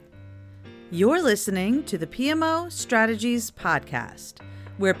You're listening to the PMO Strategies Podcast,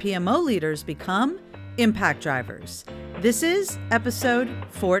 where PMO leaders become impact drivers. This is episode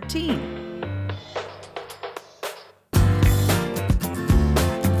 14.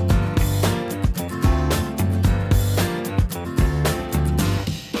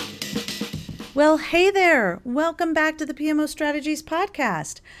 Well, hey there. Welcome back to the PMO Strategies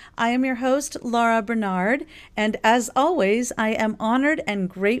Podcast. I am your host, Laura Bernard, and as always, I am honored and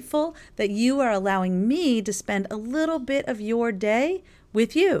grateful that you are allowing me to spend a little bit of your day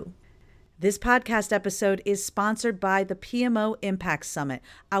with you. This podcast episode is sponsored by the PMO Impact Summit,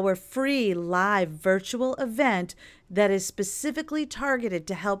 our free live virtual event that is specifically targeted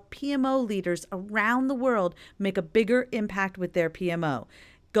to help PMO leaders around the world make a bigger impact with their PMO.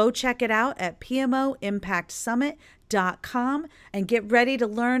 Go check it out at pmoimpactsummit.com and get ready to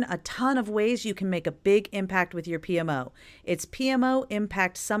learn a ton of ways you can make a big impact with your PMO. It's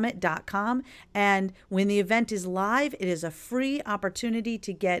pmoimpactsummit.com, and when the event is live, it is a free opportunity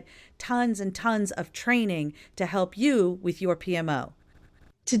to get tons and tons of training to help you with your PMO.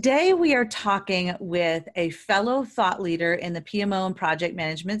 Today, we are talking with a fellow thought leader in the PMO and project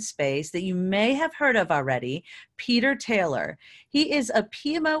management space that you may have heard of already, Peter Taylor. He is a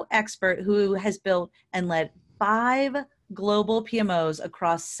PMO expert who has built and led 5 global PMOs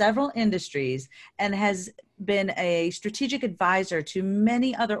across several industries and has been a strategic advisor to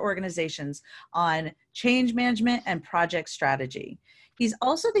many other organizations on change management and project strategy. He's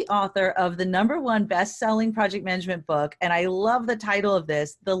also the author of the #1 best-selling project management book, and I love the title of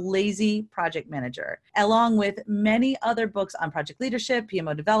this, The Lazy Project Manager, along with many other books on project leadership,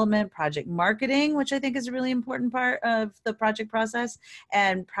 PMO development, project marketing, which I think is a really important part of the project process,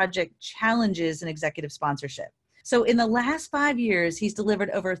 and project challenges and executive sponsorship. So in the last 5 years, he's delivered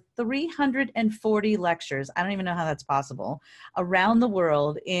over 340 lectures, I don't even know how that's possible, around the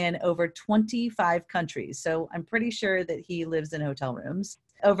world in over 25 countries. So I'm pretty sure that he lives in hotel rooms,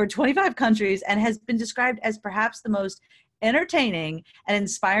 over 25 countries, and has been described as perhaps the most entertaining and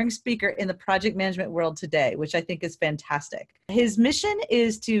inspiring speaker in the project management world today, which I think is fantastic. His mission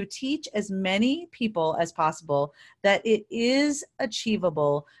is to teach as many people as possible that it is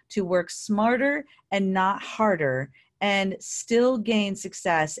achievable to work smarter and not harder and still gain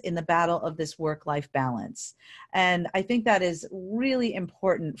success in the battle of this work-life balance. And I think that is really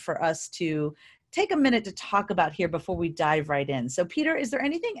important for us to take a minute to talk about here before we dive right in. So Peter, is there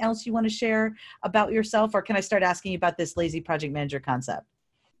anything else you want to share about yourself, or can I start asking you about this lazy project manager concept?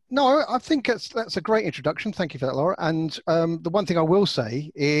 No, I think that's a great introduction. Thank you for that, Laura. And the one thing I will say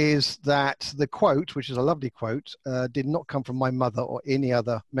is that the quote, which is a lovely quote, did not come from my mother or any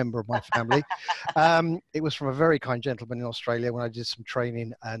other member of my family. It was from a very kind gentleman in Australia when I did some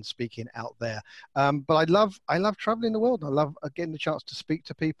training and speaking out there. But I love traveling the world. I love getting the chance to speak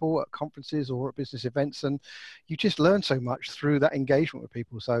to people at conferences or at business events, and you just learn so much through that engagement with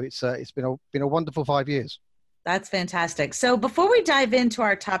people. So it's been a wonderful 5 years. That's fantastic. So before we dive into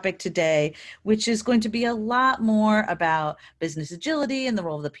our topic today, which is going to be a lot more about business agility and the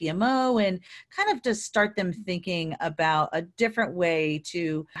role of the PMO, and kind of just start them thinking about a different way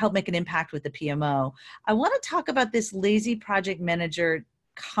to help make an impact with the PMO, I want to talk about this lazy project manager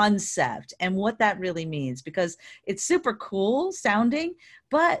concept and what that really means, because it's super cool sounding,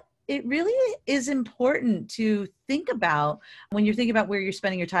 but it really is important to think about when you're thinking about where you're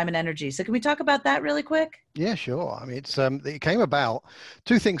spending your time and energy. So can we talk about that really quick? Yeah, sure. I mean, it came about,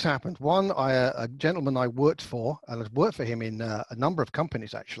 2 things happened. One, a gentleman I worked for, and I've worked for him in a number of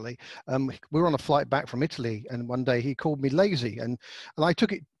companies actually. We were on a flight back from Italy, and one day he called me lazy, and I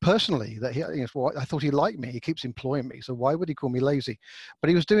took it personally that I thought he liked me. He keeps employing me, so why would he call me lazy? But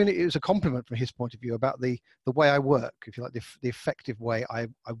he was doing it. It was a compliment from his point of view about the way I work, if you like, the effective way I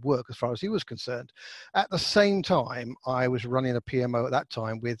work as far as he was concerned. At the same time, I was running a PMO at that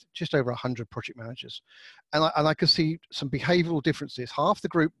time with just over 100 project managers. And I could see some behavioral differences. Half the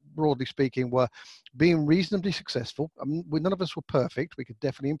group, broadly speaking, were being reasonably successful. None of us were perfect. We could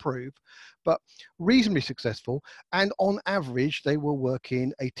definitely improve, but reasonably successful. And on average, they were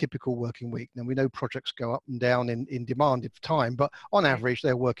working a typical working week. Now, we know projects go up and down in demand of time, but on average,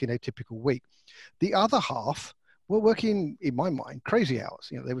 they're working a typical week. The other half were working, in my mind, crazy hours.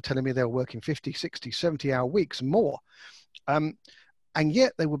 They were telling me they were working 50, 60, 70-hour weeks and more. And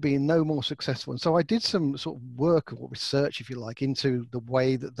yet they were being no more successful. And so I did some sort of work or research, if you like, into the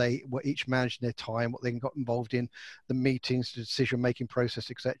way that they were each managing their time, what they got involved in, the meetings, the decision-making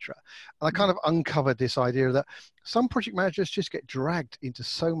process, etc. And I kind of uncovered this idea that some project managers just get dragged into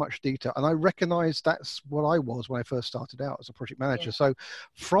so much detail. And I recognized that's what I was when I first started out as a project manager. Yeah. So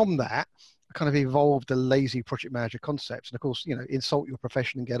from that, kind of evolved the lazy project manager concepts. And of course, insult your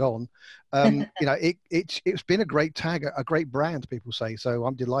profession and get on. It's been a great tag, a great brand, people say. So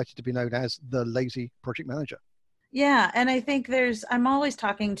I'm delighted to be known as the lazy project manager. Yeah. And I think I'm always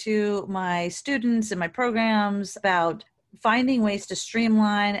talking to my students in my programs about finding ways to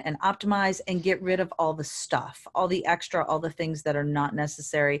streamline and optimize and get rid of all the stuff, all the extra, all the things that are not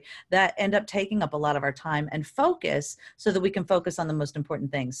necessary that end up taking up a lot of our time and focus so that we can focus on the most important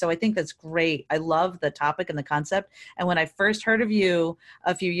things. So I think that's great. I love the topic and the concept. And when I first heard of you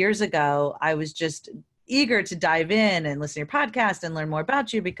a few years ago, I was just eager to dive in and listen to your podcast and learn more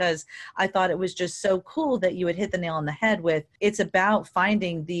about you, because I thought it was just so cool that you would hit the nail on the head with, it's about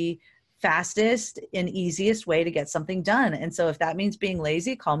finding the fastest and easiest way to get something done. And so if that means being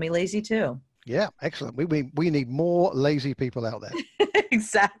lazy, call me lazy too. Yeah, excellent. We need more lazy people out there.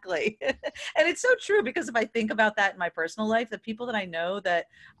 Exactly. And it's so true, because if I think about that in my personal life, the people that I know that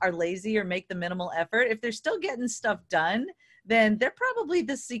are lazy or make the minimal effort, if they're still getting stuff done, then they're probably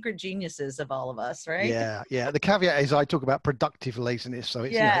the secret geniuses of all of us, right? Yeah. The caveat is I talk about productive laziness. So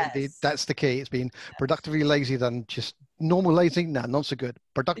it's, yes. That's the key. It's being productively lazy than just normal lazy. No, not so good.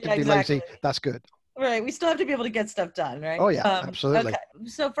 Productively lazy, that's good. Right. We still have to be able to get stuff done, right? Oh, yeah, absolutely. Okay.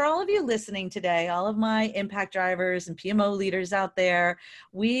 So for all of you listening today, all of my impact drivers and PMO leaders out there,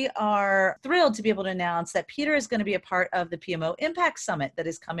 we are thrilled to be able to announce that Peter is going to be a part of the PMO Impact Summit that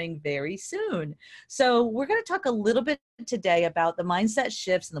is coming very soon. So we're going to talk a little bit today about the mindset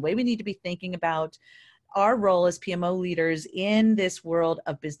shifts and the way we need to be thinking about our role as PMO leaders in this world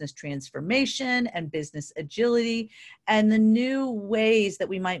of business transformation and business agility and the new ways that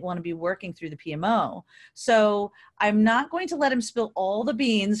we might want to be working through the PMO. So I'm not going to let him spill all the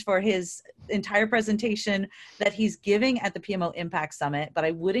beans for his entire presentation that he's giving at the PMO Impact Summit, but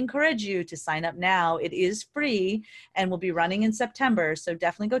I would encourage you to sign up now. It is free and will be running in September. So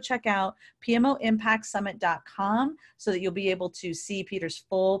definitely go check out PMOImpactSummit.com so that you'll be able to see Peter's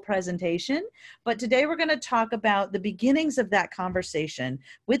full presentation. But today we're going to talk about the beginnings of that conversation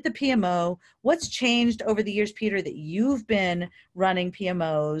with the PMO, what's changed over the years, Peter, that you've been running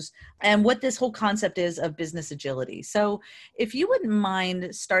PMOs, and what this whole concept is of business agility. So if you wouldn't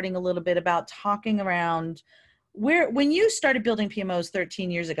mind starting a little bit about talking around when you started building PMOs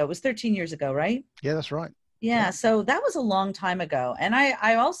 13 years ago, it was 13 years ago, right? Yeah, that's right. Yeah, so that was a long time ago. And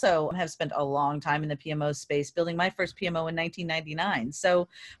I also have spent a long time in the PMO space, building my first PMO in 1999. So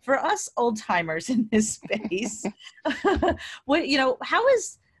for us old timers in this space, how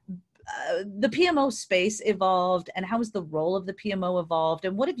is the PMO space evolved, and how has the role of the PMO evolved?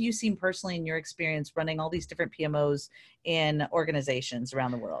 And what have you seen personally in your experience running all these different PMOs in organizations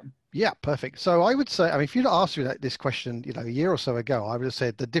around the world? Yeah, perfect. So I would say, if you'd asked me this question, a year or so ago, I would have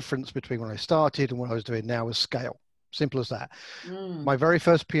said the difference between when I started and what I was doing now was scale. Simple as that. My very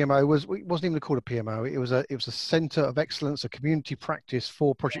first PMO wasn't even called a PMO. It was a center of excellence, a community practice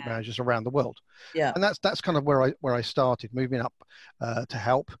for project managers around the world. Yeah. And that's kind of where I started, moving up to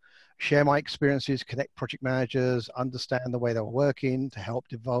help share my experiences, connect project managers, understand the way they were working, to help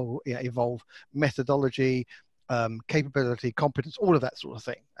evolve methodology, capability, competence, all of that sort of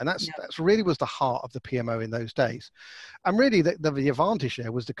thing. And that's really was the heart of the PMO in those days. And really the advantage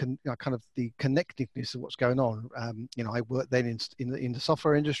there was the kind of the connectiveness of what's going on. I worked then in the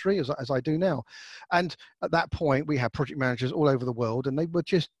software industry as I do now. And at that point we had project managers all over the world, and they were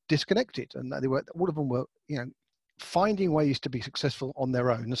just disconnected, and all of them were, finding ways to be successful on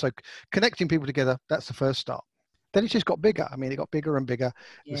their own. And so connecting people together, that's the first start. Then it just got bigger. It got bigger and bigger.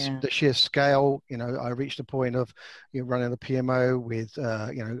 Yeah. The sheer scale, I reached a point of running a PMO with,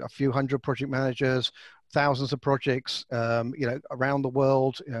 a few hundred project managers, thousands of projects, around the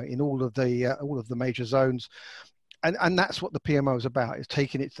world, in all of the major zones. And that's what the PMO is about, is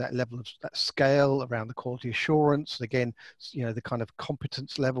taking it to that level of that scale around the quality assurance. Again, the kind of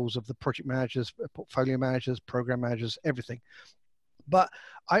competence levels of the project managers, portfolio managers, program managers, everything. But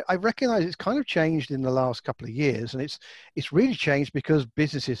I recognize it's kind of changed in the last couple of years, and it's really changed because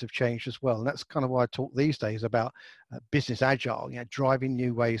businesses have changed as well. And that's kind of why I talk these days about business agile, driving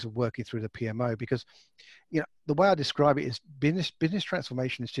new ways of working through the PMO, because the way I describe it is business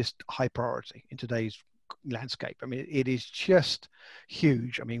transformation is just high priority in today's landscape. It is just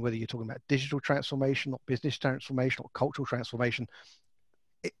huge. Whether you're talking about digital transformation or business transformation or cultural transformation,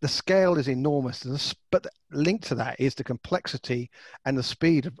 the scale is enormous, but linked to that is the complexity and the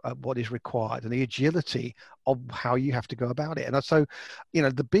speed of what is required and the agility of how you have to go about it. And so,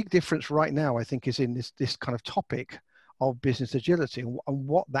 the big difference right now, I think, is in this kind of topic of business agility and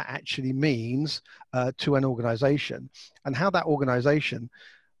what that actually means to an organization, and how that organization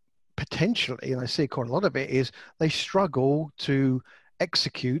potentially, and I see quite a lot of it, is they struggle to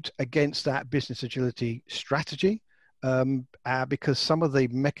execute against that business agility strategy, because some of the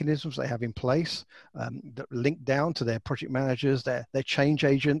mechanisms they have in place that link down to their project managers, their change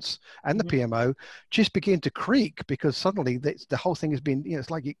agents, and the PMO just begin to creak, because suddenly the whole thing has been, it's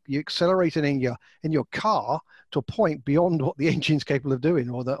like you accelerated in your car to a point beyond what the engine's capable of doing,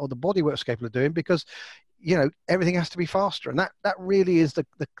 or the bodywork's capable of doing, because everything has to be faster. And that really is the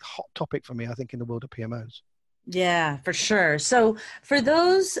hot topic for me, I think, in the world of PMOs. Yeah, for sure. So for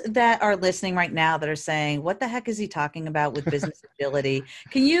those that are listening right now that are saying, what the heck is he talking about with business agility?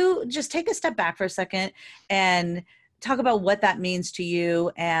 Can you just take a step back for a second and talk about what that means to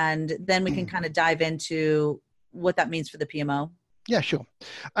you? And then we can kind of dive into what that means for the PMO. Yeah, sure.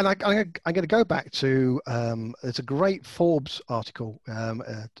 And I'm going to go back to, there's a great Forbes article.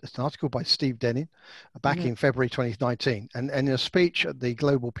 It's an article by Steve Denning back in February 2019. And in a speech at the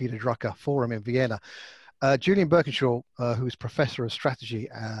Global Peter Drucker Forum in Vienna, Julian Birkinshaw, who is professor of strategy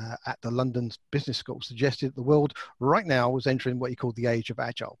at the London Business School, suggested that the world right now was entering what he called the age of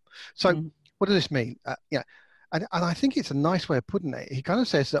agile. So what does this mean? And I think it's a nice way of putting it. He kind of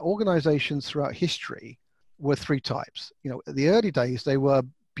says that organizations throughout history were three types. In the early days, they were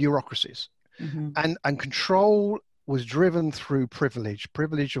bureaucracies, and control was driven through privilege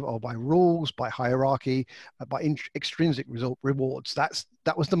by rules, by hierarchy, by extrinsic rewards.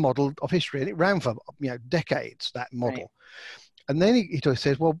 That was the model of history, and it ran for decades, that model. Right. And then he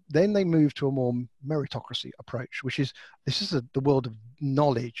says, well, then they moved to a more meritocracy approach, which is the world of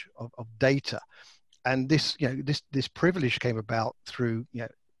knowledge, of data, and this privilege came about through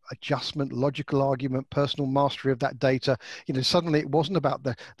adjustment, logical argument, personal mastery of that data. Suddenly it wasn't about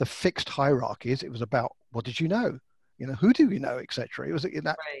the fixed hierarchies. It was about, what did you know? Who do you know, etc. It was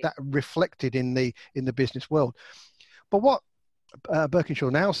that reflected in the business world. But what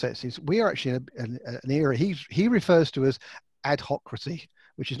Birkinshaw now says is we are actually in an era he refers to as adhocracy,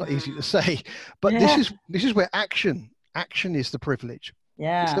 which is not easy to say, but this is where action is the privilege.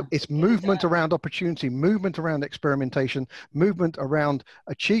 Yeah, it's movement around opportunity, movement around experimentation, movement around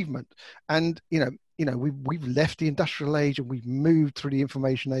achievement. And we've left the industrial age and we've moved through the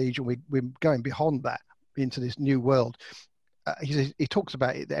information age, and we're going beyond that into this new world. He talks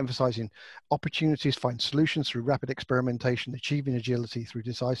about it, emphasizing opportunities, find solutions through rapid experimentation, achieving agility through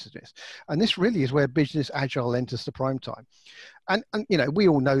decisiveness. And this really is where business agile enters the prime time. And we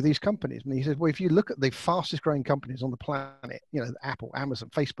all know these companies. And he says, well, if you look at the fastest growing companies on the planet, Apple, Amazon,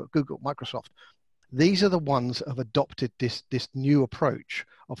 Facebook, Google, Microsoft, these are the ones that have adopted this new approach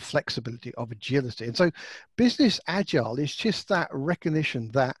of flexibility, of agility. And so business agile is just that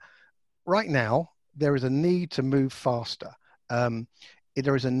recognition that right now there is a need to move faster.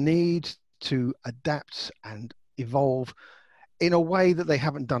 There is a need to adapt and evolve in a way that they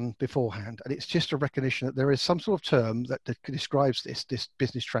haven't done beforehand. And it's just a recognition that there is some sort of term that describes this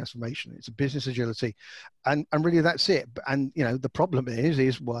business transformation. It's a business agility. And really that's it. And, the problem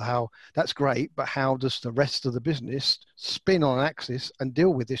is, well, how that's great, but how does the rest of the business spin on an axis and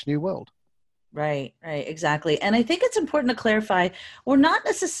deal with this new world? Right, exactly. And I think it's important to clarify, we're not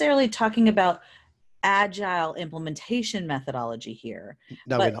necessarily talking about agile implementation methodology here,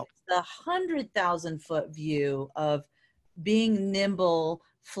 no, but we're not. The 100,000-foot view of being nimble,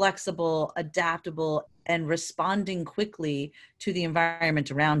 flexible, adaptable, and responding quickly to the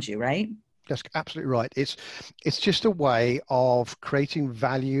environment around you, right? That's absolutely right. It's just a way of creating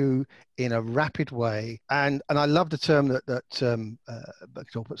value in a rapid way. And I love the term that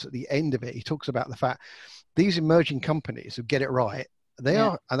Birkinshaw puts at the end of it. He talks about the fact these emerging companies who get it right, they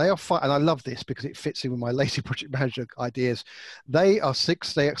are and I love this because it fits in with my lazy project manager ideas. They are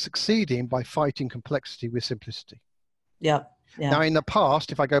succeeding by fighting complexity with simplicity. Yeah. Now, in the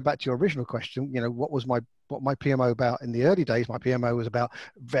past, if I go back to your original question, what was my PMO about in the early days? My PMO was about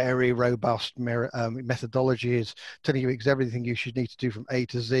very robust methodologies, telling you everything you should need to do from A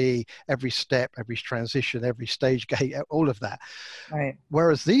to Z, every step, every transition, every stage gate, all of that. Right.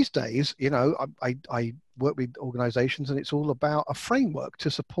 Whereas these days, I work with organizations and it's all about a framework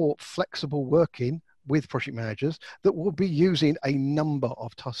to support flexible working with project managers that will be using a number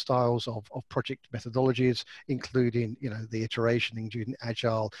of styles of project methodologies, including, the iteration, including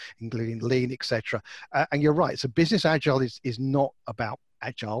agile, including lean, etc. And you're right. So business agile is not about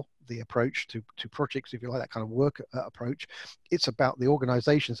agile, the approach to projects, if you like, that kind of work approach. It's about the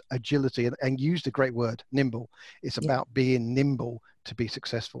organization's agility and use the great word, nimble. It's about being nimble to be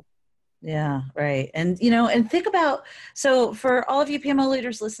successful. Yeah, right. And, and think about, so for all of you PMO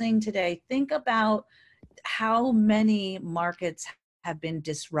leaders listening today, think about how many markets have been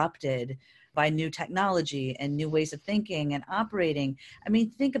disrupted by new technology and new ways of thinking and operating. I mean,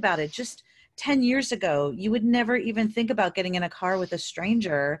 think about it. Just 10 years ago, you would never even think about getting in a car with a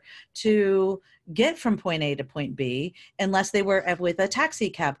stranger to get from point A to point B unless they were with a taxi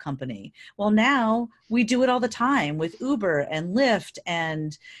cab company. Well, now we do it all the time with Uber and Lyft.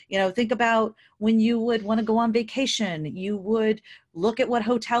 And, think about when you would want to go on vacation, you would look at what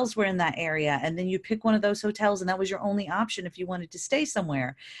hotels were in that area, and then you pick one of those hotels, and that was your only option if you wanted to stay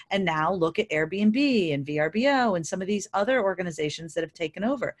somewhere. And now look at Airbnb and VRBO and some of these other organizations that have taken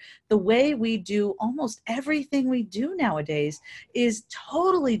over. The way we do almost everything we do nowadays is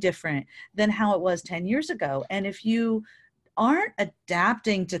totally different than how it was 10 years ago. And if you aren't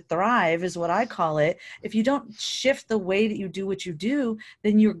adapting to thrive, is what I call it, if you don't shift the way that you do what you do,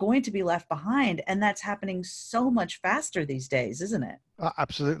 then you're going to be left behind. And that's happening so much faster these days, isn't it?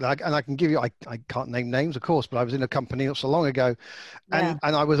 Absolutely. And I can give you, I can't name names, of course, but I was in a company not so long ago, Yeah.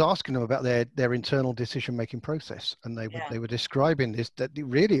 and I was asking them about their internal decision-making process. And they were describing this, that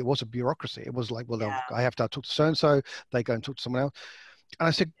really it was a bureaucracy. It was like, well, I have to talk to so-and-so, they go and talk to someone else. And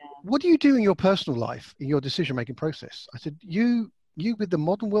I said, what do you do in your personal life, in your decision-making process? I said, you with the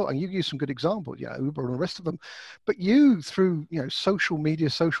modern world, and you use some good examples, Uber and the rest of them, but you through, social media,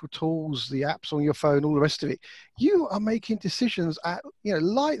 social tools, the apps on your phone, all the rest of it, you are making decisions at,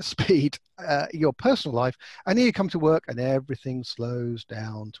 light speed, your personal life. And here you come to work and everything slows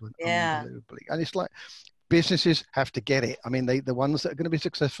down to an unbelievably, and it's like businesses have to get it. I mean, the ones that are going to be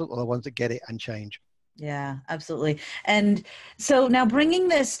successful are the ones that get it and change. Yeah, absolutely. And so now bringing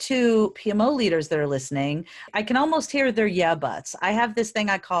this to PMO leaders that are listening, I can almost hear their yeah buts. I have this term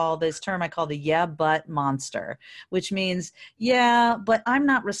I call the yeah but monster, which means, yeah, but I'm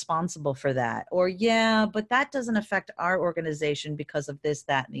not responsible for that. Or yeah, but that doesn't affect our organization because of this,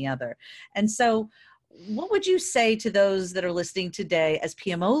 that, and the other. And so what would you say to those that are listening today as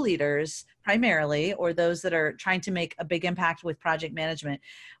PMO leaders primarily, or those that are trying to make a big impact with project management?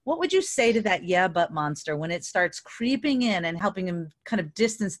 What would you say to that yeah, but monster when it starts creeping in and helping them kind of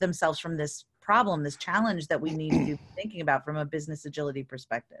distance themselves from this problem, this challenge that we need to be thinking about from a business agility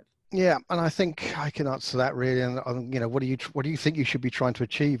perspective? Yeah, and I think I can answer that really. And what do you think you should be trying to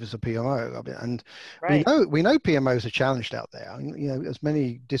achieve as a PMO? I mean, and Right. we know PMOs are challenged out there. As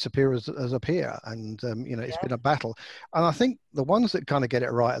many disappear as appear, and it's been a battle. And I think the ones that kind of get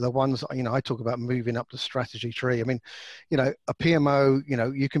it right are the ones I talk about moving up the strategy tree. I mean, a PMO,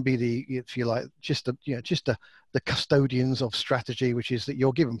 you can be if you like, just the custodians of strategy, which is that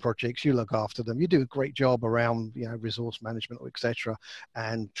you're given projects, you look after them, you do a great job around resource management, etc.,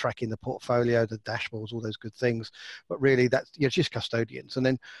 and tracking the portfolio, the dashboards, all those good things. But really, you're just custodians. And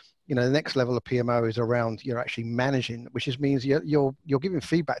then the next level of PMO is around you're actually managing, which means you're giving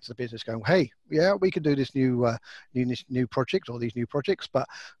feedback to the business, going, hey, yeah, we can do this new project or these new projects, but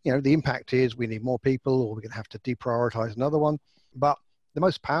the impact is we need more people, or we're going to have to deprioritize another one. But the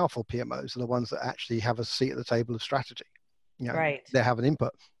most powerful PMOs are the ones that actually have a seat at the table of strategy. Right. They have an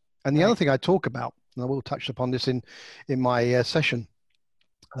input. And the other thing I talk about, and I will touch upon this in my session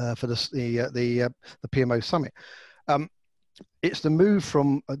for the PMO summit, it's the move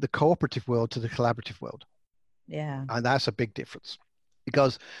from the cooperative world to the collaborative world. Yeah. And that's a big difference.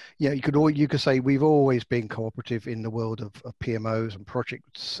 Because you could say we've always been cooperative in the world of PMOs and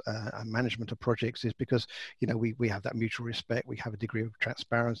projects and management of projects, is because we have that mutual respect, we have a degree of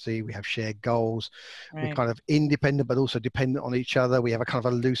transparency, we have shared goals, we're kind of independent but also dependent on each other, we have a kind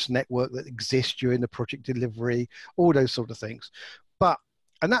of a loose network that exists during the project delivery, all those sort of things. But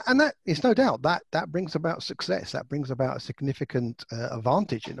and that is no doubt that brings about success, that brings about a significant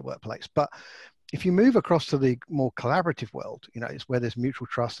advantage in the workplace. But if you move across to the more collaborative world, it's where there's mutual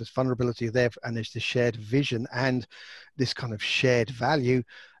trust, there's vulnerability there, and there's this shared vision and this kind of shared value,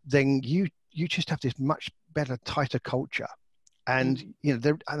 then you just have this much better, tighter culture. And,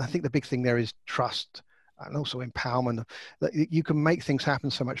 and I think the big thing there is trust and also empowerment, that you can make things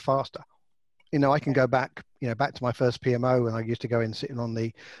happen so much faster. I can go back to my first PMO, and I used to go in sitting on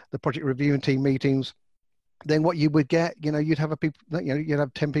the project review and team meetings. Then what you would get, you'd have you'd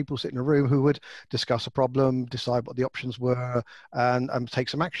have 10 people sit in a room who would discuss a problem, decide what the options were, and take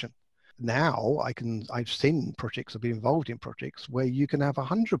some action. Now I've seen projects, I've been involved in projects where you can have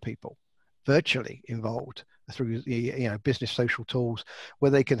 100 people virtually involved through the business social tools,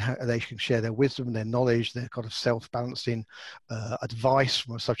 where they can share their wisdom, their knowledge, their kind of self-balancing advice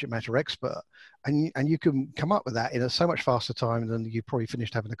from a subject matter expert, and you can come up with that in a so much faster time than you probably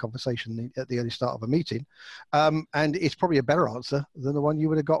finished having a conversation at the early start of a meeting, and it's probably a better answer than the one you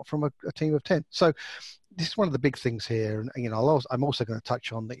would have got from a team of 10. So this is one of the big things here, and I'm also going to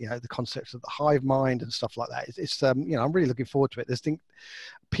touch on the concepts of the hive mind and stuff like that. It's I'm really looking forward to it.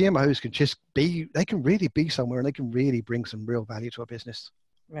 PMOs can really be somewhere, and they can really bring some real value to a business.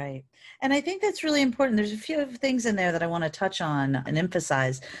 Right. And I think that's really important. There's a few things in there that I want to touch on and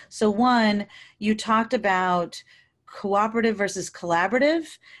emphasize. So, one, you talked about cooperative versus collaborative.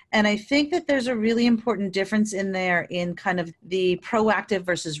 And I think that there's a really important difference in there in kind of the proactive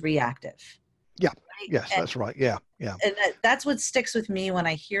versus reactive. Yeah. Right? Yes, that's right. Yeah. Yeah. And that's what sticks with me when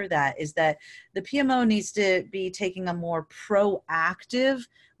I hear that, is that the PMO needs to be taking a more proactive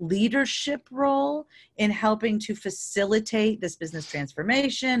leadership role in helping to facilitate this business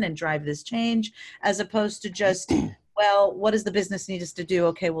transformation and drive this change, as opposed to just, well, what does the business need us to do?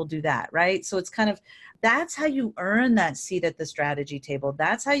 Okay, we'll do that, right? So it's kind of, that's how you earn that seat at the strategy table.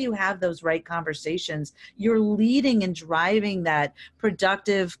 That's how you have those right conversations. You're leading and driving that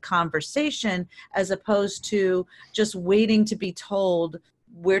productive conversation, as opposed to just waiting to be told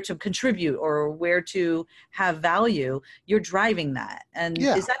where to contribute or where to have value. You're driving that. And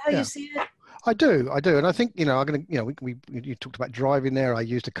Yeah. is that how Yeah. you see it? I do, and I think I'm going to, we you talked about driving there. I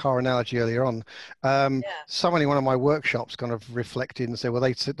used a car analogy earlier on. Yeah. Someone in one of my workshops kind of reflected and said, well,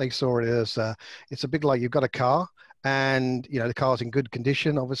 they saw it as it's a bit like you've got a car, and the car's in good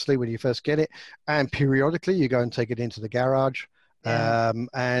condition, obviously when you first get it, and periodically you go and take it into the garage. Yeah.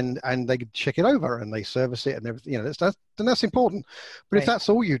 And they could check it over and they service it and everything. That's important. But if Right. that's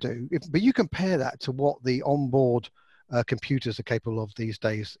all you do, but you compare that to what the onboard computers are capable of these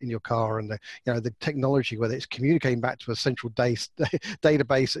days in your car, and the technology, whether it's communicating back to a central database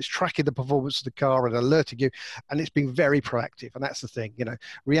that's tracking the performance of the car and alerting you, and it's being very proactive. And that's the thing.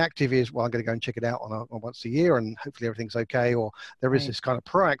 Reactive is, well, I'm going to go and check it out on once a year and hopefully everything's okay. Or there is Right. this kind of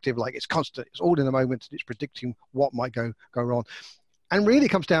proactive, like it's constant, it's all in the moment, and it's predicting what might go wrong. And really it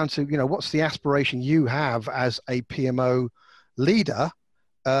comes down to, what's the aspiration you have as a PMO leader.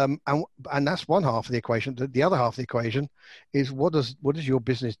 And that's one half of the equation. The other half of the equation is what does your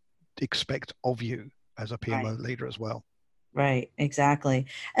business expect of you as a PMO Right. leader as well? Right, exactly.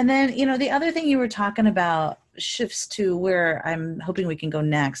 And then, the other thing you were talking about shifts to where I'm hoping we can go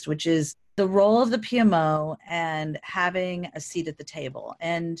next, which is the role of the PMO and having a seat at the table.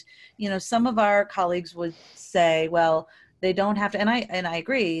 And, some of our colleagues would say, well, they don't have to, and I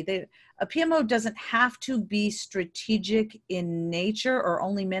agree, a PMO doesn't have to be strategic in nature or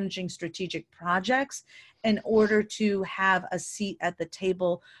only managing strategic projects in order to have a seat at the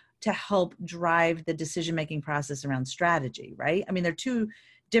table to help drive the decision-making process around strategy, right? I mean, they're two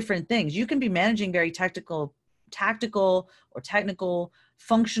different things. You can be managing very tactical or technical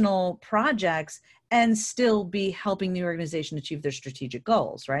functional projects and still be helping the organization achieve their strategic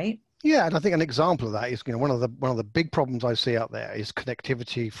goals, right? Yeah, and I think an example of that is, one of the big problems I see out there is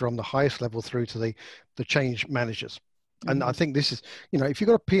connectivity from the highest level through to the change managers. And I Mm-hmm. think this is, if you've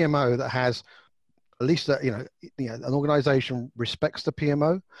got a PMO that has at least that, an organization respects the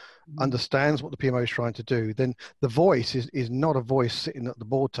PMO, Mm-hmm. understands what the PMO is trying to do, then the voice is not a voice sitting at the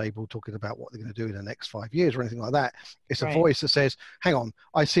board table talking about what they're going to do in the next 5 years or anything like that. It's a Right. voice that says, hang on,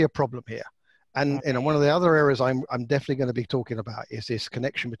 I see a problem here. And Right. one of the other areas I'm definitely going to be talking about is this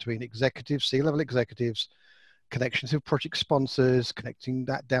connection between executives, C-level executives, connections with project sponsors, connecting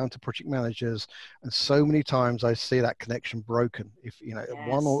that down to project managers. And so many times I see that connection broken if,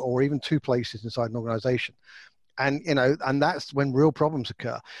 one Yes. or even two places inside an organization. And that's when real problems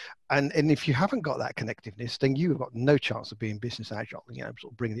occur. And if you haven't got that connectiveness, then you've got no chance of being business agile.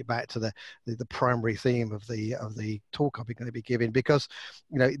 Sort of bringing it back to the primary theme of the talk I'm going to be giving, because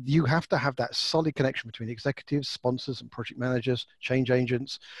you have to have that solid connection between executives, sponsors, and project managers, change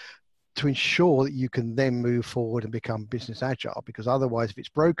agents, to ensure that you can then move forward and become business agile. Because otherwise, if it's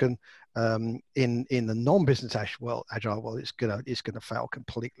broken in the non-business agile world, it's gonna fail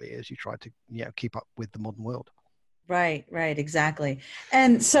completely as you try to keep up with the modern world. Right, exactly.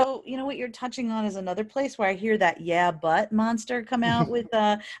 And so, what you're touching on is another place where I hear that yeah, but monster come out with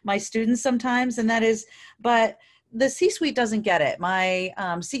my students sometimes. And that is, but the C-suite doesn't get it. My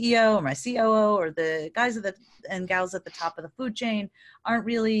CEO or my COO or the guys and gals at the top of the food chain aren't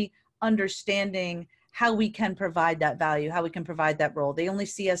really understanding how we can provide that value, how we can provide that role. They only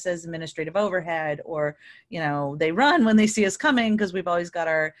see us as administrative overhead, or, they run when they see us coming because we've always got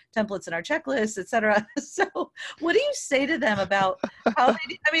our templates and our checklists, et cetera. So what do you say to them about how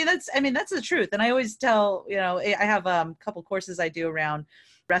they, that's the truth. And I always tell, I have a couple courses I do around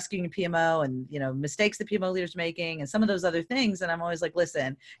rescuing PMO and, mistakes the PMO leaders making and some of those other things. And I'm always like,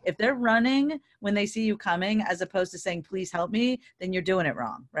 listen, if they're running when they see you coming, as opposed to saying, please help me, then you're doing it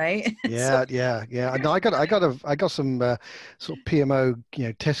wrong. Right. So, Yeah. No, I got some sort of PMO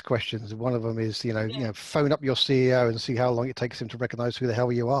test questions. One of them is yeah, phone up your CEO and see how long it takes him to recognize who the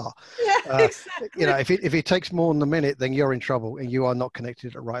hell you are. yeah, Uh, exactly. if it takes more than a minute, then you're in trouble and you are not connected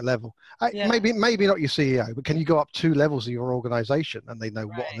at the right level. Yeah. Maybe not your CEO, but can you go up 2 levels of your organization and they know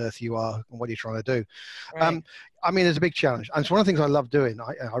what on earth you are and what you're trying to do. Right. I mean, there's a big challenge. And it's one of the things I love doing.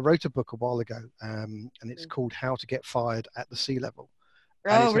 I wrote a book a while ago, and it's called How to Get Fired at the C-Level.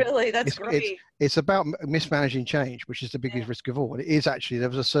 And Oh, really? That's great. it's about mismanaging change, which is the biggest risk of all. And it is actually, there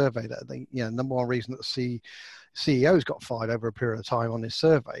was a survey that the number one reason that the CEOs got fired over a period of time on this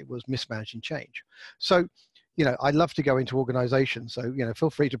survey was mismanaging change. So, I love to go into organizations. So,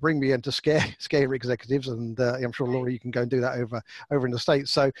 feel free to bring me in to scare executives. And I'm sure, Laura, you can go and do that over in the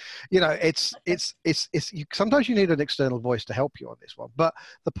States. So, sometimes you need an external voice to help you on this one. But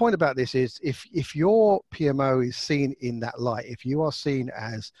the point about this is if your PMO is seen in that light, if you are seen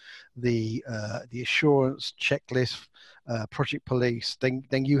as the assurance checklist, project police, then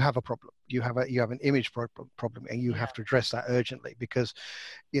you have a problem. You have an image problem, and you have to address that urgently, because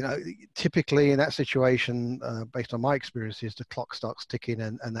typically in that situation, based on my experiences, the clock starts ticking,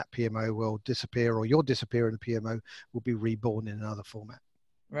 and that PMO will disappear, or you'll disappear, and the PMO will be reborn in another format.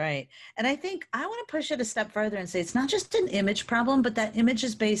 Right. And I think I want to push it a step further and say it's not just an image problem, but that image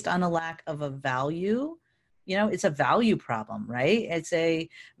is based on a lack of a value. It's a value problem, right? It's a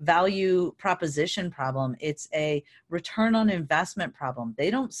value proposition problem. It's a return on investment problem. They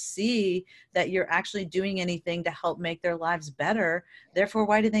don't see that you're actually doing anything to help make their lives better. Therefore,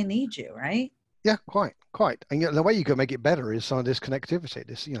 why do they need you, right? Yeah, quite. And the way you can make it better is some of this connectivity.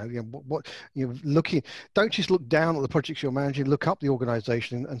 This, what you're looking. Don't just look down at the projects you're managing. Look up the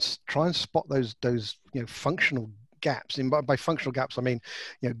organization and try and spot those functional gaps. And by functional gaps, I mean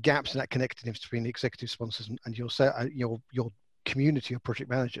gaps in that connectivity between the executive sponsors and your community of project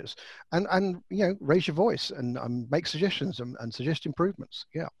managers, and raise your voice and make suggestions and suggest improvements.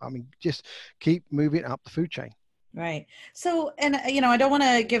 Yeah, I mean, just keep moving up the food chain. Right. So, and I don't want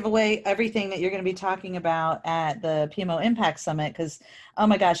to give away everything that you're going to be talking about at the PMO Impact Summit, because, oh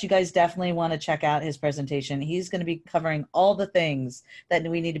my gosh, you guys definitely want to check out his presentation. He's going to be covering all the things that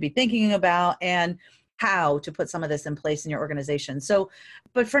we need to be thinking about and how to put some of this in place in your organization. So,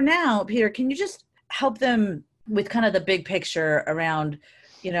 but for now, Peter, can you just help them with kind of the big picture around,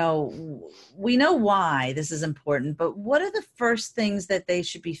 we know why this is important, but what are the first things that they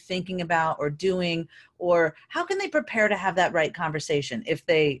should be thinking about or doing, or how can they prepare to have that right conversation if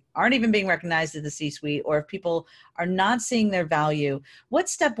they aren't even being recognized at the C-suite, or if people are not seeing their value?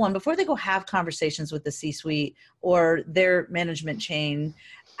 What's step one before they go have conversations with the C-suite or their management chain?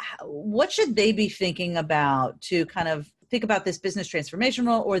 What should they be thinking about to kind of think about this business transformation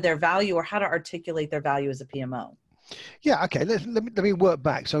role or their value, or how to articulate their value as a PMO? Yeah, okay. Let me work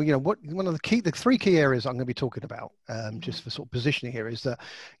back. So, one of the three key areas I'm going to be talking about, just for sort of positioning here, is that,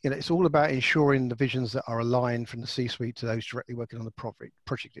 it's all about ensuring the visions that are aligned from the C-suite to those directly working on the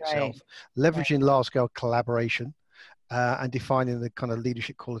project itself, leveraging large-scale collaboration, and defining the kind of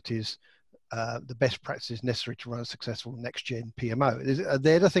leadership qualities, the best practices necessary to run a successful next-gen PMO.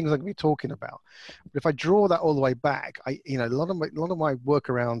 They're the things I'm going to be talking about. But if I draw that all the way back, a lot of my work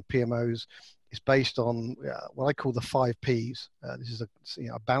around PMOs is based on what I call the 5 Ps. This is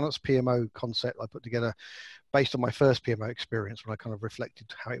a balanced PMO concept I put together based on my first PMO experience, when I kind of reflected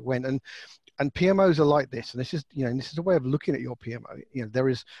how it went. And PMOs are like this, and this is a way of looking at your PMO. There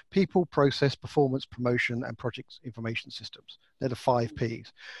is people, process, performance, promotion, and project information systems. They're the 5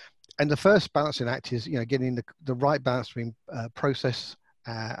 Ps. And the first balancing act is getting the right balance between process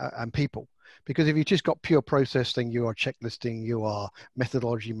and people. Because if you just got pure process, then you are checklisting, you are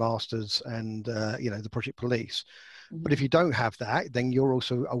methodology masters, and the project police. Mm-hmm. But if you don't have that, then you're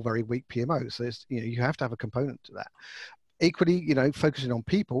also a very weak PMO. So you have to have a component to that. Equally, focusing on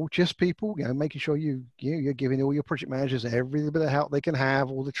people, just people, making sure you're giving all your project managers every bit of help they can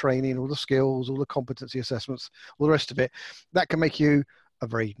have, all the training, all the skills, all the competency assessments, all the rest of it. That can make you a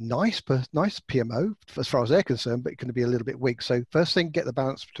very nice PMO as far as they're concerned, but it can be a little bit weak. So first thing, get the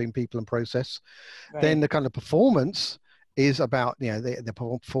balance between people and process. Right. Then the kind of performance is about the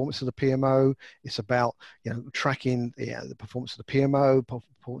performance of the PMO. It's about tracking the performance of the PMO,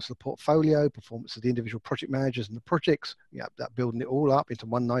 performance of the portfolio, performance of the individual project managers and the projects. That building it all up into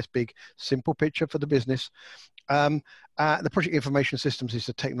one nice big simple picture for the business. The project information systems is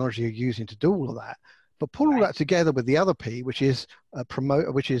the technology you're using to do all of that. But pull all that together with the other P, which is a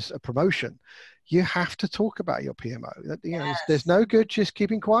promotion. You have to talk about your PMO. There's no good just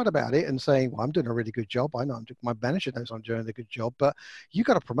keeping quiet about it and saying, well, I'm doing a really good job. I know my manager knows I'm doing a good job, but you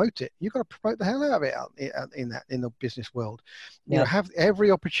got to promote it. You got to promote the hell out of it in the business world. Have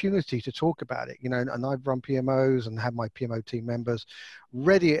every opportunity to talk about it. And I've run PMOs and have my PMO team members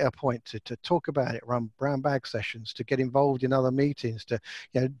ready at a point to talk about it, run brown bag sessions, to get involved in other meetings, to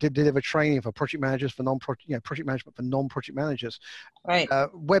deliver training for project managers, for project management for non-project managers,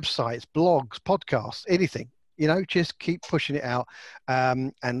 websites, blogs, podcasts, anything. just keep pushing it out.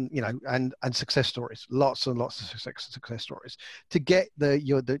 And success stories, lots and lots of success stories to get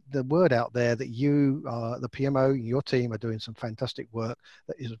the word out there that you, the PMO, your team are doing some fantastic work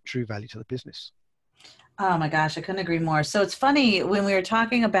that is of true value to the business. Oh my gosh, I couldn't agree more. So it's funny when we were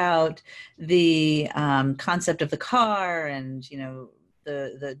talking about the concept of the car and,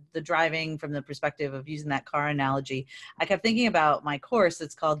 the driving from the perspective of using that car analogy, I kept thinking about my course.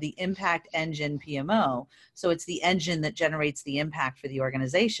 It's called the Impact Engine PMO. So it's the engine that generates the impact for the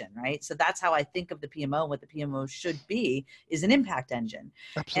organization, right? So that's how I think of the PMO. What the PMO should be is an impact engine.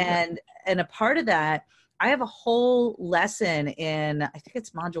 Absolutely. And a part of that, I have a whole lesson in, I think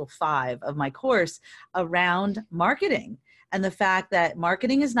it's module 5 of my course around marketing and the fact that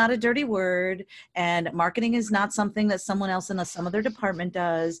marketing is not a dirty word and marketing is not something that someone else in some other department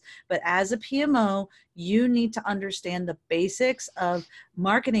does. But as a PMO, you need to understand the basics of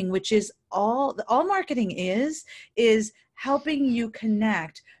marketing, which is all marketing is helping you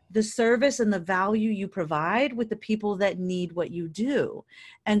connect the service and the value you provide with the people that need what you do.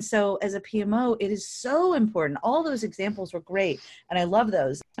 And so as a PMO, it is so important. All those examples were great. And I love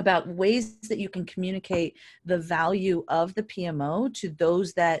those about ways that you can communicate the value of the PMO to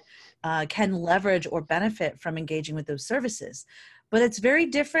those that can leverage or benefit from engaging with those services. But it's very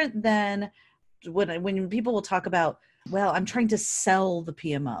different than when people will talk about, well, I'm trying to sell the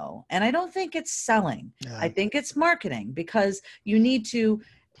PMO. And I don't think it's selling. Yeah. I think it's marketing, because you need to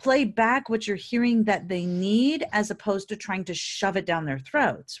play back what you're hearing that they need as opposed to trying to shove it down their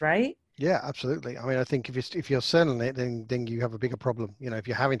throats, right? Yeah, absolutely. I mean, I think if you're selling it, then you have a bigger problem. If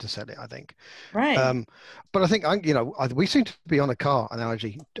you're having to sell it, I think. Right. But I think we seem to be on a car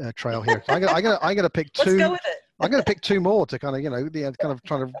analogy trail here. So I'm gonna pick two. Let's go with it. I'm going to pick two more to kind of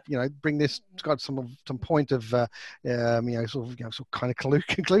trying to bring this got some point of sort of kind of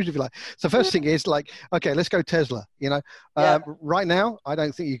conclusion, if you like. So first thing is like, okay, let's go Tesla. Right now I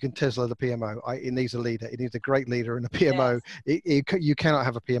don't think you can Tesla the PMO. It needs a leader. It needs a great leader and a PMO. Yes. You cannot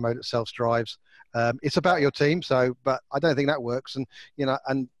have a PMO that self-drives. It's about your team. But I don't think that works. And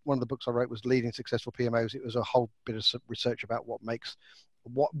and one of the books I wrote was Leading Successful PMOs. It was a whole bit of research about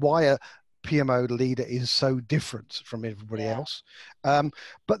why a PMO leader is so different from everybody else.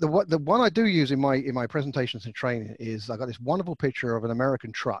 But the one I do use in my presentations and training is I got this wonderful picture of an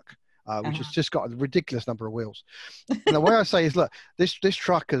American truck, which has just got a ridiculous number of wheels. And the way I say is, look, this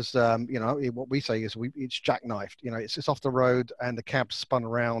truck is, what we say is it's jackknifed. It's off the road and the cab spun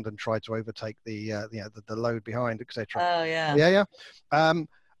around and tried to overtake the load behind, etc. Oh yeah. Yeah.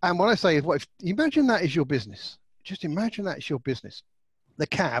 And what I say is, if imagine that is your business. Just imagine that is your business. The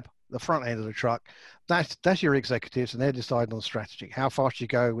cab, the front end of the truck, that's your executives, and they're deciding on strategy, how fast you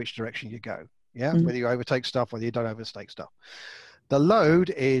go, which direction you go. Yeah. Mm-hmm. Whether you overtake stuff, whether you don't overtake stuff. The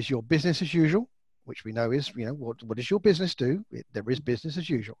load is your business as usual, which we know is, what does your business do? There is business as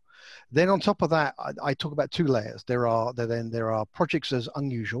usual. Then on top of that, I talk about two layers. There are projects as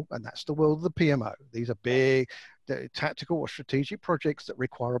unusual, and that's the world of the PMO. These are big tactical or strategic projects that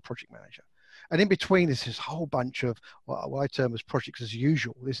require a project manager. And in between is this whole bunch of what I term as projects as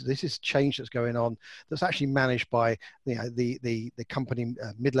usual. This is change that's going on that's actually managed by the company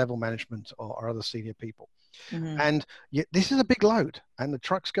mid-level management or other senior people. Mm-hmm. And this is a big load, and the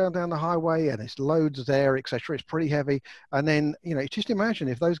truck's going down the highway, and it's loads there, etc. It's pretty heavy. And then just imagine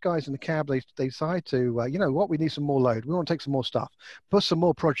if those guys in the cab they decide to we need some more load. We want to take some more stuff, put some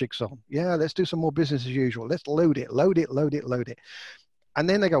more projects on. Yeah, let's do some more business as usual. Let's load it. And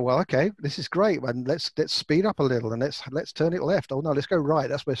then they go, well, okay, this is great. And let's speed up a little and let's turn it left. Oh no, let's go right.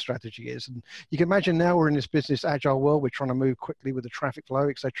 That's where strategy is. And you can imagine now we're in this business agile world. We're trying to move quickly with the traffic flow,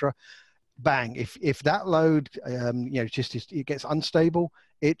 etc. Bang! If that load, it gets unstable,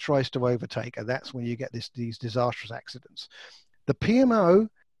 it tries to overtake, and that's when you get these disastrous accidents. The PMO,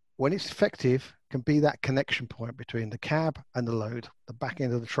 when it's effective, can be that connection point between the cab and the load, the back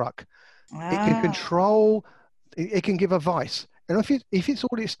end of the truck. Wow. It can control. It can give advice. And if it's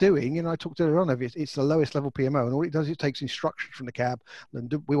all it's doing, I talked earlier on of it, it's the lowest level PMO, and all it does is it takes instructions from the cab,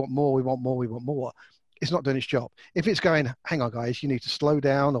 and we want more. It's not doing its job. If it's going, hang on, guys, you need to slow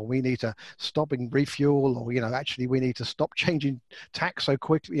down, or we need to stop and refuel, or actually we need to stop changing tack so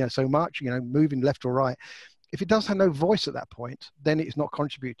quickly, so much, moving left or right. If it does have no voice at that point, then it's not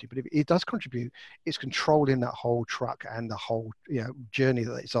contributing. But if it does contribute, it's controlling that whole truck and the whole journey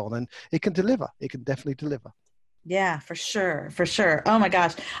that it's on, and it can deliver. It can definitely deliver. Yeah, for sure. For sure. Oh my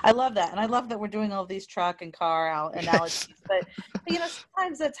gosh. I love that. And I love that we're doing all these truck and car out Yes. analogies. But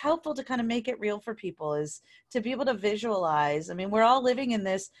sometimes that's helpful to kind of make it real for people is to be able to visualize. I mean, we're all living in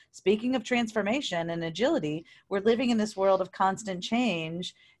this, speaking of transformation and agility, we're living in this world of constant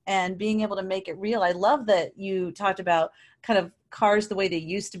change and being able to make it real. I love that you talked about kind of cars the way they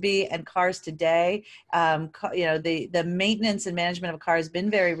used to be and cars today. The maintenance and management of a car has been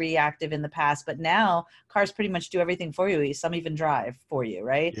very reactive in the past, but now cars pretty much do everything for you. Some even drive for you,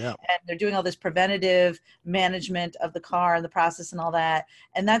 right? Yeah. And they're doing all this preventative management of the car and the process and all that.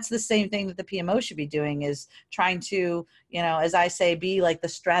 And that's the same thing that the PMO should be doing, is trying to, as I say, be like the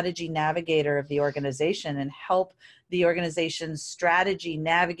strategy navigator of the organization and help the organization's strategy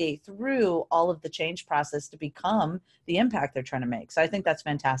navigate through all of the change process to become the impact they're trying to make. So I think that's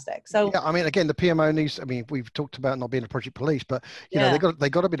fantastic. So Yeah, I mean, again, the PMO needs. I mean, we've talked about not being a project police, but yeah, they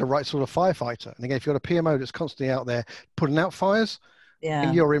got to be the right sort of firefighter. And again, if you're a PMO that's constantly out there putting out fires, then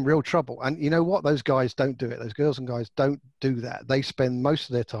yeah. you're in real trouble. And you know what? Those guys don't do it. Those girls and guys don't do that. They spend most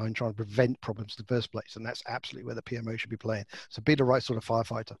of their time trying to prevent problems in the first place, and that's absolutely where the PMO should be playing. So be the right sort of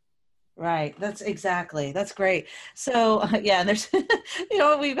firefighter. Right. That's great. So yeah, and there's,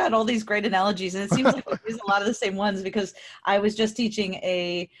 we've got all these great analogies and it seems like we use a lot of the same ones because I was just teaching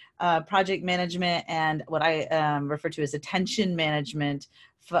a project management and what I refer to as attention management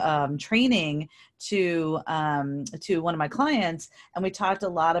training to one of my clients. And we talked a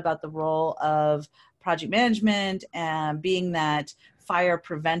lot about the role of project management and being that fire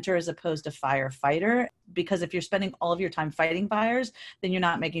preventer as opposed to firefighter, because if you're spending all of your time fighting fires, then you're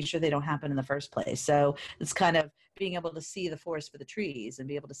not making sure they don't happen in the first place. So it's kind of being able to see the forest for the trees and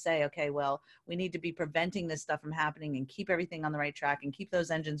be able to say, okay, well, we need to be preventing this stuff from happening and keep everything on the right track and keep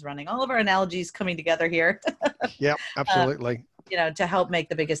those engines running. All of our analogies coming together here. Yeah, uh, absolutely. to help make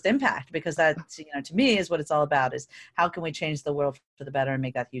the biggest impact, because that's, to me is what it's all about, is how can we change the world for the better and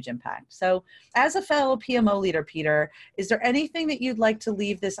make that huge impact. So as a fellow PMO leader, Peter, is there anything that you'd like to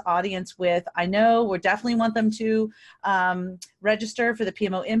leave this audience with? I know we definitely want them to register for the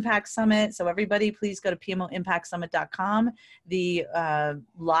PMO Impact Summit. So everybody, please go to PMOImpactSummit.com. The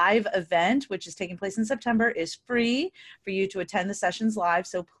live event, which is taking place in September, is free for you to attend the sessions live.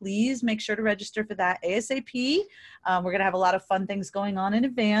 So please make sure to register for that ASAP. We're going to have a lot of fun things going on in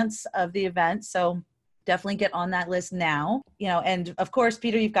advance of the event. So definitely get on that list now. And of course,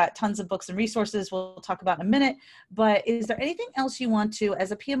 Peter, you've got tons of books and resources we'll talk about in a minute. But is there anything else you want to,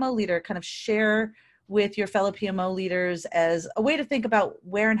 as a PMO leader, kind of share with your fellow PMO leaders as a way to think about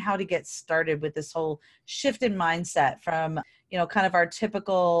where and how to get started with this whole shift in mindset from, kind of our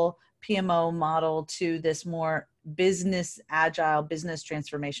typical PMO model to this more business agile, business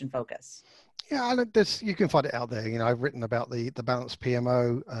transformation focus? Yeah, you can find it out there. I've written about the balanced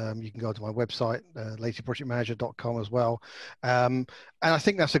PMO. You can go to my website, lazyprojectmanager.com as well. And I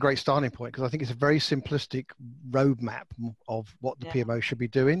think that's a great starting point, because I think it's a very simplistic roadmap of what the PMO should be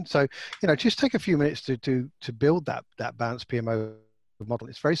doing. So, just take a few minutes to build that balanced PMO model.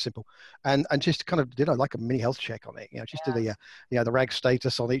 It's very simple, and just kind of like a mini health check on it. Just do the the RAG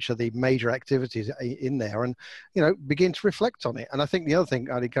status on each of the major activities in there, and begin to reflect on it. And I think the other thing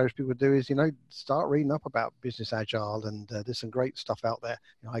I'd encourage people to do is start reading up about business agile, and there's some great stuff out there.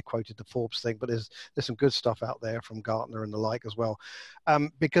 I quoted the Forbes thing, but there's some good stuff out there from Gartner and the like as well,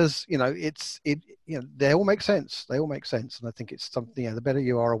 because they all make sense. They all make sense, and I think it's something. The better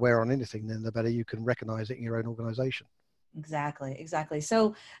you are aware on anything, then the better you can recognize it in your own organization. Exactly.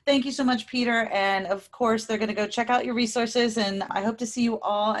 So thank you so much, Peter. And of course, they're going to go check out your resources. And I hope to see you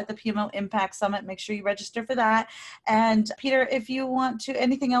all at the PMO Impact Summit. Make sure you register for that. And Peter, if you want to,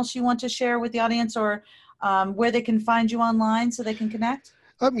 anything else you want to share with the audience, or where they can find you online so they can connect?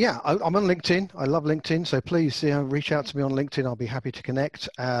 I'm on LinkedIn. I love LinkedIn. So please reach out to me on LinkedIn. I'll be happy to connect.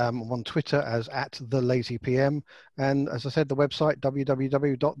 I'm on Twitter as @TheLazyPM. And as I said, the website,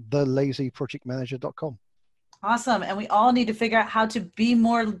 www.thelazyprojectmanager.com. Awesome. And we all need to figure out how to be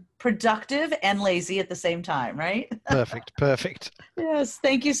more productive and lazy at the same time, right? Perfect. Yes.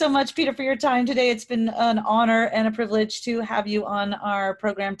 Thank you so much, Peter, for your time today. It's been an honor and a privilege to have you on our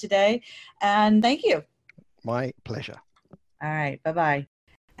program today. And thank you. My pleasure. All right. Bye-bye.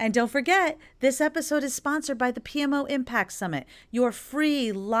 And don't forget, this episode is sponsored by the PMO Impact Summit, your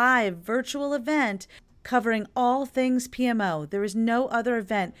free live virtual event covering all things PMO. There is no other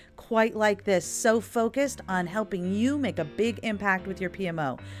event quite like this, so focused on helping you make a big impact with your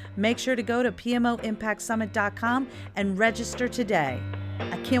PMO. Make sure to go to PMOImpactSummit.com and register today.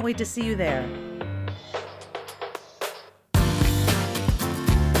 I can't wait to see you there.